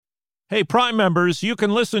Hey, Prime members, you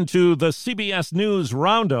can listen to the CBS News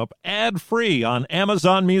Roundup ad-free on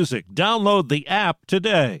Amazon Music. Download the app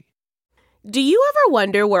today. Do you ever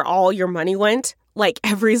wonder where all your money went? Like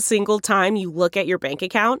every single time you look at your bank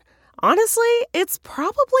account? Honestly, it's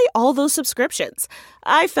probably all those subscriptions.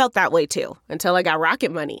 I felt that way too, until I got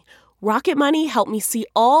Rocket Money. Rocket Money helped me see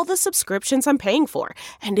all the subscriptions I'm paying for,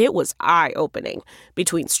 and it was eye-opening.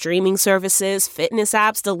 Between streaming services, fitness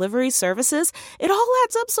apps, delivery services, it all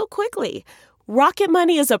adds up so quickly. Rocket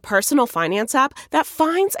Money is a personal finance app that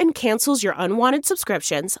finds and cancels your unwanted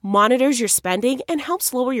subscriptions, monitors your spending, and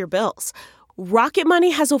helps lower your bills. Rocket Money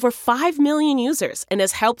has over 5 million users and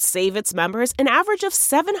has helped save its members an average of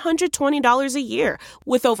 $720 a year,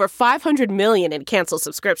 with over 500 million in canceled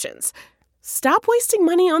subscriptions. Stop wasting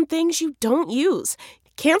money on things you don't use.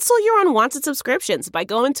 Cancel your unwanted subscriptions by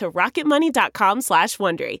going to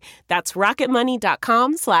rocketmoney.com/Wondery. That's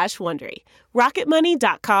rocketmoney.com/Wondery.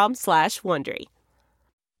 rocketmoney.com/Wondery.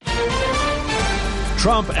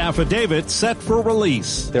 Trump affidavit set for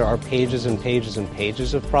release. There are pages and pages and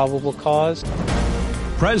pages of probable cause.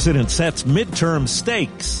 President sets midterm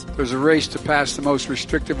stakes. There's a race to pass the most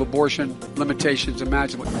restrictive abortion limitations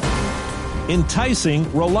imaginable.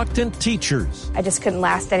 Enticing reluctant teachers. I just couldn't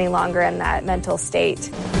last any longer in that mental state.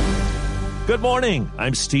 Good morning.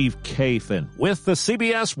 I'm Steve Kathan with the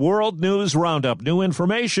CBS World News Roundup. New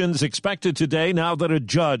information's expected today now that a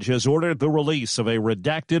judge has ordered the release of a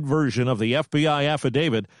redacted version of the FBI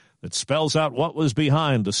affidavit that spells out what was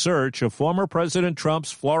behind the search of former President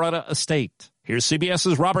Trump's Florida estate. Here's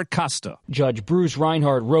CBS's Robert Costa. Judge Bruce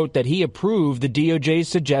Reinhart wrote that he approved the DOJ's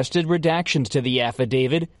suggested redactions to the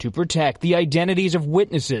affidavit to protect the identities of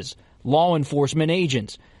witnesses, law enforcement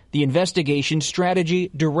agents, the investigation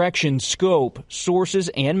strategy, direction, scope,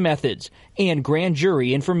 sources, and methods, and grand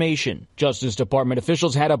jury information. Justice Department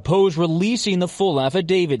officials had opposed releasing the full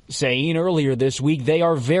affidavit, saying earlier this week they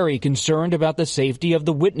are very concerned about the safety of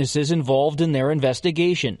the witnesses involved in their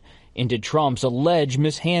investigation into Trump's alleged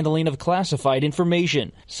mishandling of classified information,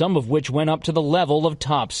 some of which went up to the level of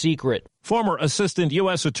top secret. Former Assistant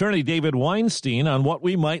U.S. Attorney David Weinstein on what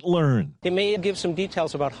we might learn. It may give some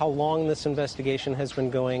details about how long this investigation has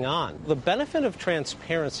been going on. The benefit of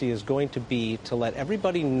transparency is going to be to let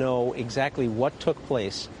everybody know exactly what took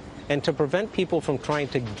place and to prevent people from trying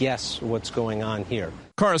to guess what's going on here.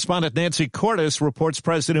 Correspondent Nancy Cordes reports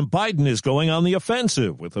President Biden is going on the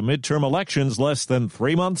offensive with the midterm elections less than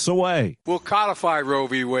 3 months away. We'll codify Roe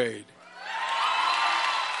v. Wade.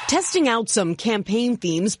 Testing out some campaign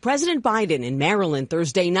themes, President Biden in Maryland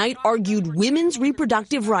Thursday night argued women's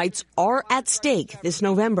reproductive rights are at stake this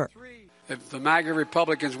November. If the MAGA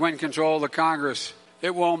Republicans win control of the Congress,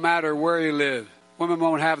 it won't matter where you live. Women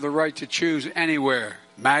won't have the right to choose anywhere.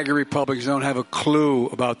 MAGA Republicans don't have a clue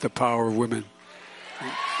about the power of women.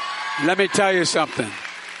 Let me tell you something.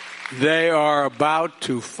 They are about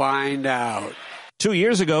to find out. 2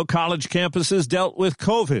 years ago, college campuses dealt with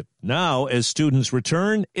COVID. Now, as students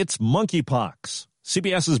return, it's monkeypox.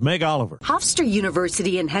 CBS's Meg Oliver. Hofstra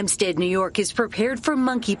University in Hempstead, New York is prepared for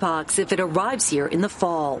monkeypox if it arrives here in the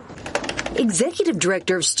fall. Executive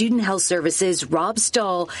Director of Student Health Services, Rob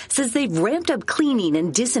Stahl, says they've ramped up cleaning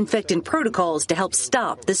and disinfectant protocols to help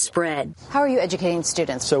stop the spread. How are you educating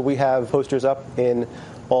students? So we have posters up in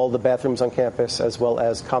all the bathrooms on campus, as well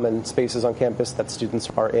as common spaces on campus that students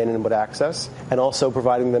are in and would access, and also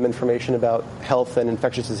providing them information about health and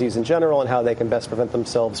infectious disease in general and how they can best prevent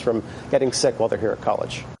themselves from getting sick while they're here at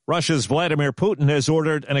college. Russia's Vladimir Putin has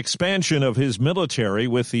ordered an expansion of his military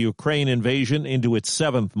with the Ukraine invasion into its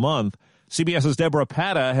 7th month. CBS's Deborah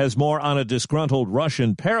Patta has more on a disgruntled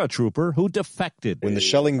Russian paratrooper who defected. When the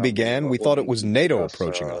shelling began, we thought it was NATO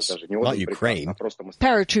approaching us, not Ukraine.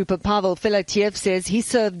 Paratrooper Pavel Filatyev says he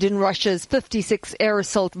served in Russia's 56th Air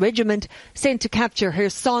Assault Regiment, sent to capture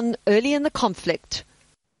Kherson early in the conflict.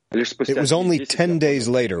 It was only 10 days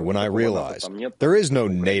later when I realized there is no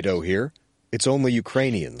NATO here. It's only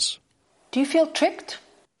Ukrainians. Do you feel tricked?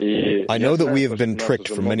 I know that we have been tricked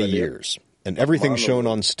for many years. And everything shown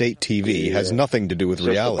on state TV has nothing to do with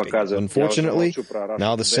reality. Unfortunately,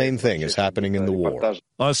 now the same thing is happening in the war.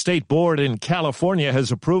 A state board in California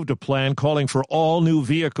has approved a plan calling for all new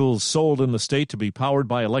vehicles sold in the state to be powered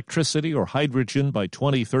by electricity or hydrogen by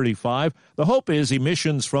 2035. The hope is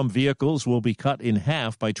emissions from vehicles will be cut in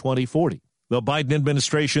half by 2040. The Biden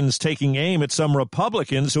administration's taking aim at some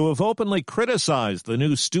Republicans who have openly criticized the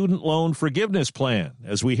new student loan forgiveness plan,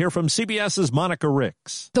 as we hear from CBS's Monica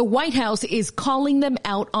Ricks. The White House is calling them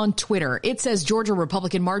out on Twitter. It says Georgia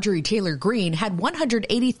Republican Marjorie Taylor Greene had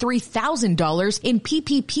 $183,000 in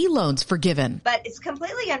PPP loans forgiven. But it's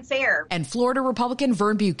completely unfair. And Florida Republican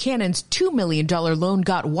Vern Buchanan's $2 million loan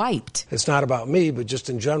got wiped. It's not about me, but just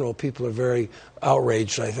in general, people are very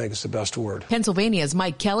outraged, I think is the best word. Pennsylvania's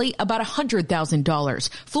Mike Kelly, about $100,000.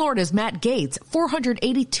 Florida's Matt Gaetz,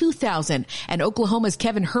 $482,000. And Oklahoma's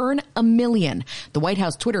Kevin Hearn, $1 million. The White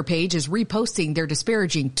House Twitter page is reposting their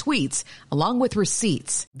disparaging tweets, along with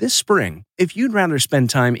receipts. This spring, if you'd rather spend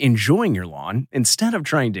time enjoying your lawn instead of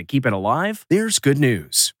trying to keep it alive, there's good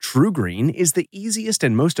news. TruGreen is the easiest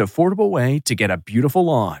and most affordable way to get a beautiful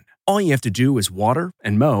lawn. All you have to do is water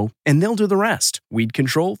and mow, and they'll do the rest. Weed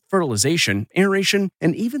control, fertilization, aeration,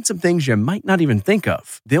 and even some things you might not even think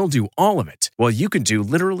of. They'll do all of it, while you can do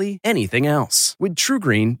literally anything else. With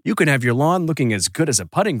TruGreen, you can have your lawn looking as good as a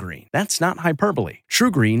putting green. That's not hyperbole.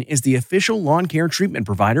 TruGreen is the official lawn care treatment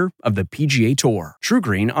provider of the PGA Tour.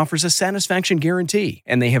 TruGreen offers a satisfaction guarantee,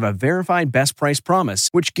 and they have a verified best price promise,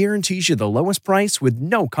 which guarantees you the lowest price with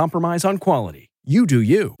no compromise on quality. You do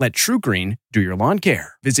you. Let TruGreen do your lawn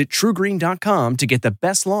care. Visit TruGreen.com to get the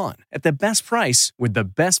best lawn at the best price with the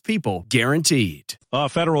best people guaranteed. A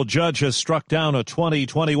federal judge has struck down a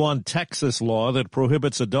 2021 Texas law that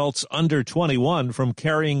prohibits adults under 21 from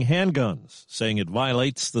carrying handguns, saying it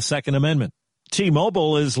violates the Second Amendment.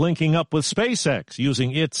 T-Mobile is linking up with SpaceX,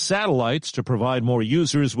 using its satellites to provide more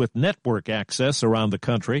users with network access around the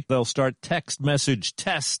country. They'll start text message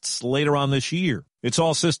tests later on this year. It's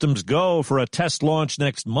all systems go for a test launch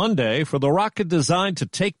next Monday for the rocket designed to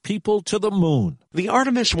take people to the moon. The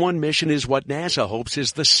Artemis 1 mission is what NASA hopes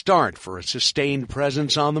is the start for a sustained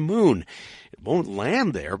presence on the moon. It won't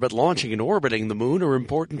land there, but launching and orbiting the moon are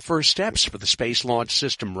important first steps for the Space Launch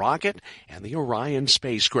System rocket and the Orion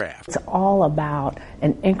spacecraft. It's all about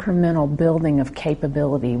an incremental building of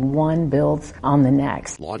capability. One builds on the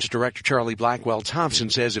next. Launch Director Charlie Blackwell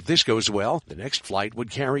Thompson says if this goes well, the next flight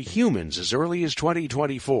would carry humans as early as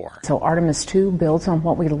 2024. So Artemis 2 builds on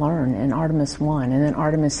what we learn in Artemis 1, and then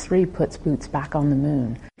Artemis 3 puts boots back on the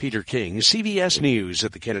moon. Peter King, CBS News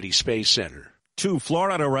at the Kennedy Space Center. 2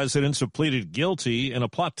 Florida residents have pleaded guilty in a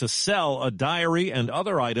plot to sell a diary and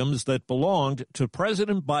other items that belonged to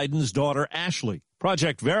President Biden's daughter, Ashley.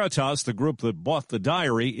 Project Veritas, the group that bought the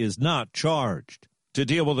diary, is not charged. To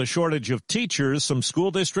deal with a shortage of teachers, some school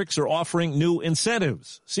districts are offering new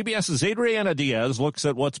incentives. CBS's Adriana Diaz looks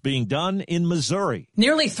at what's being done in Missouri.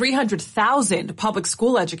 Nearly 300,000 public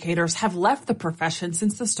school educators have left the profession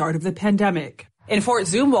since the start of the pandemic. In Fort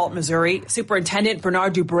Zumwalt, Missouri, Superintendent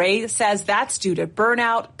Bernard Dubray says that's due to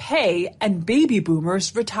burnout, pay, and baby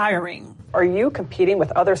boomers retiring. Are you competing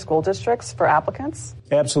with other school districts for applicants?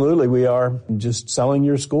 Absolutely, we are. Just selling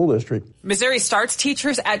your school district. Missouri starts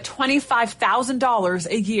teachers at $25,000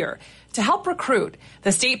 a year. To help recruit,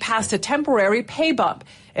 the state passed a temporary pay bump.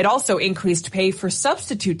 It also increased pay for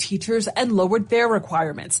substitute teachers and lowered their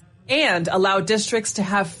requirements, and allowed districts to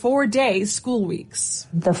have 4-day school weeks.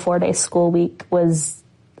 The 4-day school week was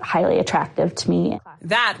highly attractive to me.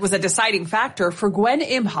 That was a deciding factor for Gwen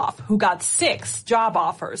Imhoff, who got 6 job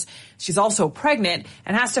offers. She's also pregnant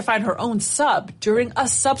and has to find her own sub during a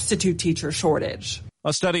substitute teacher shortage.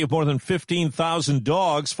 A study of more than 15,000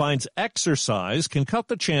 dogs finds exercise can cut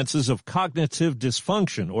the chances of cognitive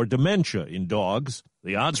dysfunction or dementia in dogs.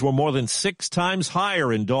 The odds were more than 6 times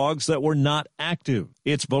higher in dogs that were not active.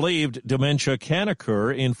 It's believed dementia can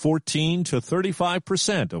occur in 14 to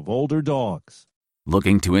 35% of older dogs.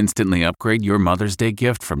 Looking to instantly upgrade your Mother's Day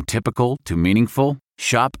gift from typical to meaningful?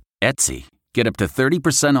 Shop Etsy. Get up to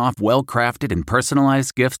 30% off well-crafted and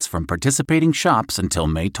personalized gifts from participating shops until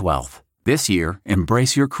May 12th. This year,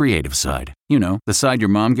 embrace your creative side. You know, the side your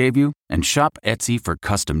mom gave you. And shop Etsy for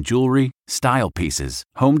custom jewelry, style pieces,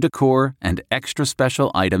 home decor, and extra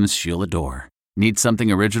special items she'll adore. Need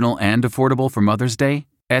something original and affordable for Mother's Day?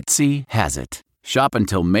 Etsy has it. Shop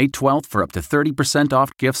until May 12th for up to 30%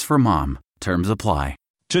 off gifts for mom. Terms apply.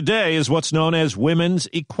 Today is what's known as Women's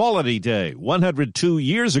Equality Day. 102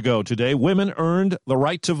 years ago today, women earned the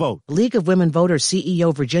right to vote. League of Women Voters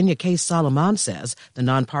CEO Virginia K. Solomon says the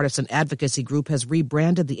nonpartisan advocacy group has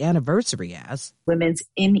rebranded the anniversary as Women's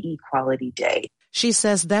Inequality Day. She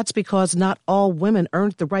says that's because not all women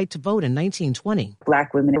earned the right to vote in 1920.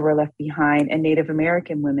 Black women were left behind, and Native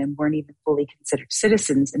American women weren't even fully considered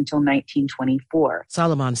citizens until 1924.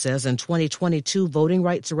 Solomon says in 2022, voting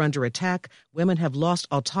rights are under attack. Women have lost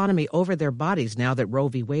autonomy over their bodies now that Roe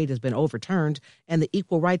v. Wade has been overturned, and the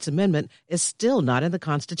Equal Rights Amendment is still not in the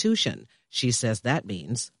Constitution. She says that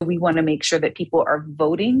means we want to make sure that people are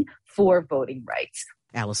voting for voting rights.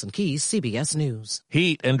 Allison Keyes, CBS News.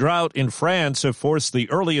 Heat and drought in France have forced the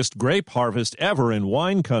earliest grape harvest ever in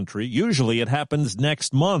wine country. Usually it happens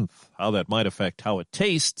next month. How that might affect how it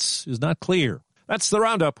tastes is not clear. That's the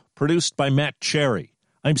Roundup, produced by Matt Cherry.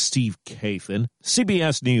 I'm Steve Kathan,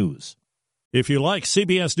 CBS News. If you like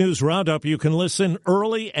CBS News Roundup, you can listen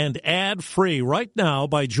early and ad-free right now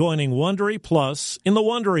by joining Wondery Plus in the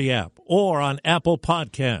Wondery app or on Apple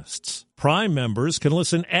Podcasts. Prime members can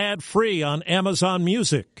listen ad-free on Amazon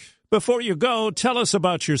Music. Before you go, tell us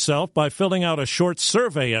about yourself by filling out a short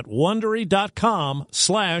survey at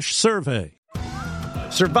Wondery.com/survey.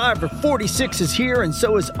 Survivor 46 is here, and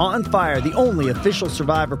so is On Fire, the only official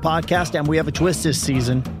Survivor podcast, and we have a twist this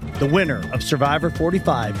season. The winner of Survivor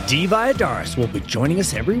 45, Dee Valladares, will be joining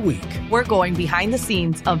us every week. We're going behind the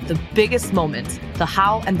scenes of the biggest moments, the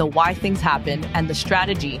how and the why things happen, and the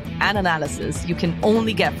strategy and analysis you can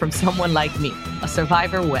only get from someone like me, a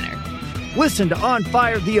Survivor winner. Listen to On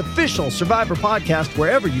Fire, the official Survivor podcast,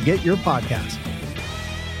 wherever you get your podcasts.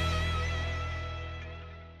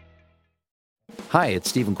 Hi, it's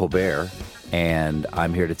Stephen Colbert, and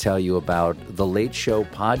I'm here to tell you about The Late Show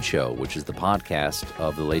Pod Show, which is the podcast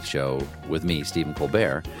of The Late Show with me, Stephen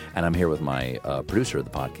Colbert, and I'm here with my producer of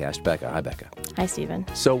the podcast, Becca. Hi, Becca. Hi, Stephen.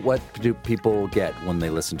 So what do people get when they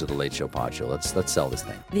listen to The Late Show Pod Show? Let's sell this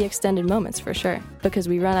thing. The extended moments, for sure, because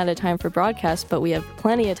we run out of time for broadcast, but we have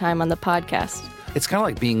plenty of time on the podcast. It's kind of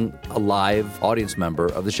like being a live audience member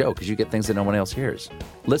of the show because you get things that no one else hears.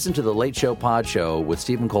 Listen to The Late Show Pod Show with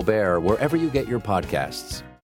Stephen Colbert wherever you get your podcasts.